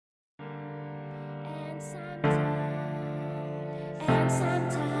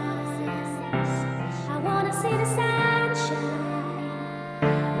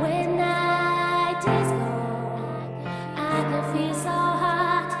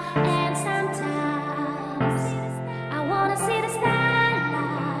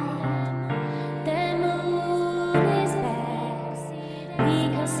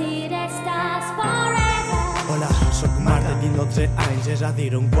Tinc 12 anys, és a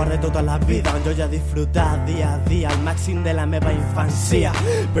dir, un quart de tota la vida on jo ja he disfrutat dia a dia al màxim de la meva infància.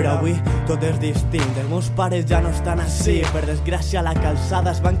 Però avui tot és distint, els meus pares ja no estan ací, per desgràcia a la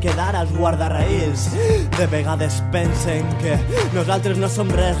calçada es van quedar als guardarraïls. De vegades pensen que nosaltres no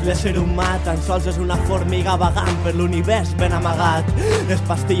som res, l'ésser humà tan sols és una formiga vagant per l'univers ben amagat. Les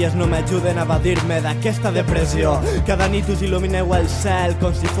pastilles no m'ajuden a evadir-me d'aquesta depressió. Cada nit us il·lumineu el cel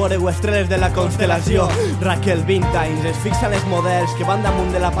com si fóreu estrelles de la constel·lació. Raquel, 20 anys, es fixa en els models que van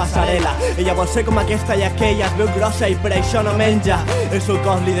damunt de la passarel·la. Ella vol ser com aquesta i aquella, es veu grossa i per això no menja. El seu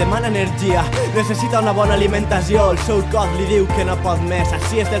cos li demana energia, necessita una bona alimentació. El seu cos li diu que no pot més.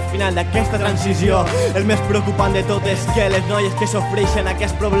 Així és el final d'aquesta transició. El més preocupant de tot és que les noies que sofreixen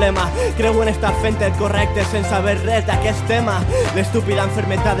aquest problema creuen estar fent el correcte sense saber res d'aquest tema. L'estúpida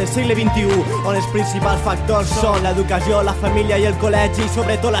enfermetat del segle XXI, on els principals factors són l'educació, la família i el col·legi, i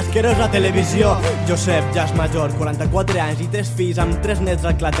sobretot l'asquerosa televisió. Josep ja és major, 44 anys i 3 fills amb 3 nets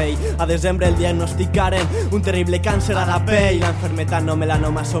al clatell. A desembre el diagnosticaren un terrible càncer a la pell. L'enfermetat no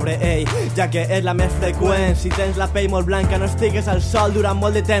melanoma sobre ell, ja que és la més freqüent. Si tens la pell molt blanca no estigues al sol durant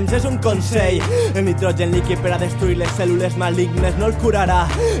molt de temps, és un consell. El nitrogen líquid per a destruir les cèl·lules malignes no el curarà.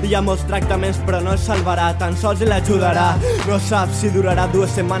 Hi ha molts tractaments però no el salvarà, tan sols l'ajudarà. No saps si durarà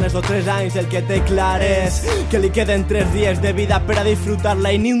 2 setmanes o 3 anys, el que té clar és que li queden 3 dies de vida per a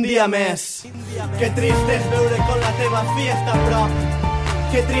disfrutar-la i ni un dia més. Que trist és veure com la teva fi està a prop.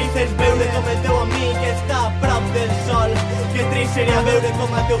 Que trist és veure com el teu amic està a prop del sol. Que trist seria veure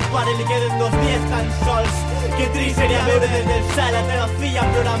com a teu pare li queden 2 dies tan sols. Que trist seria veure des del cel la teva filla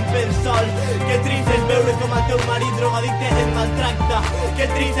plorant pel sol. Que trist és veure com a teu marit drogadicte et maltracta. Que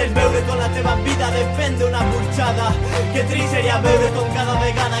trist és veure com la teva vida depèn d'una burxada. Que trist seria veure com cada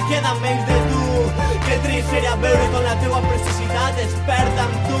vegada queda menys de tu. Que trist seria veure com la teva preciositat es perd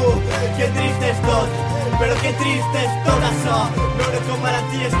amb tu. Que trist és tot, però que trist és tot això. Veure com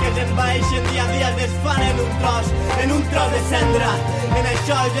malalties que ens envaeixen dia a dia es desfan en un tros de cendra. En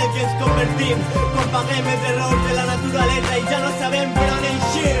això és el que ens convertim, quan paguem els errors de la naturalesa i ja no sabem per on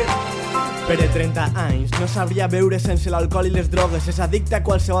eixir. Pere, 30 anys, no sabria veure sense l'alcohol i les drogues. És addicte a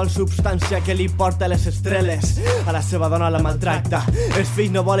qualsevol substància que li porta les estreles. A la seva dona la maltracta, els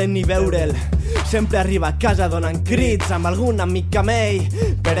fills no volen ni veure'l. Sempre arriba a casa donant crits amb algun amic camell.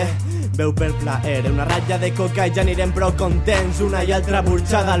 Pere, veu per plaer una ratlla de coca i ja anirem prou contents. Una i altra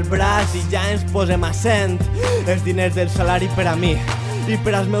burxada al braç i ja ens posem a cent. Els diners del salari per a mi i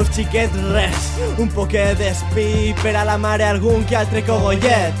per als meus xiquets res. Un poquet d'espí per a la mare algun que altre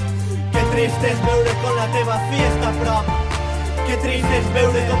cogollet. Que trist és veure com la teva fi està a prop. Que trist és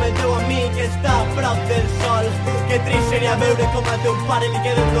veure com el teu amic està a prop del sol. Que trist seria veure com a teu pare li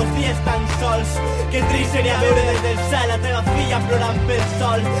queden 2 dies tan sols. Que trist seria veure des del cel la teva filla plorant pel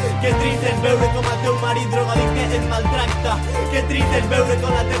sol. Que trist és veure com a teu marit drogadicte et maltracta. Que trist és veure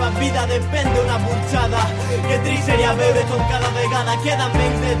com la teva vida depèn d'una burxada. Que trist seria veure com cada vegada queda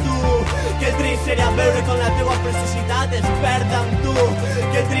menys de tu. Que trist seria veure com la teva preciositat es perd amb tu.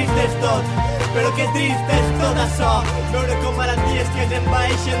 Que trist és tot, però que trist és tot això. Veure com malalties que ens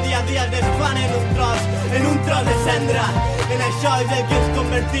envaeixen dia a dia es desfan en un tros de cendra. En això és el que ens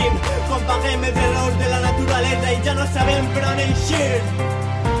convertim, quan paguem els errors de la naturalesa i ja no sabem per on eixir.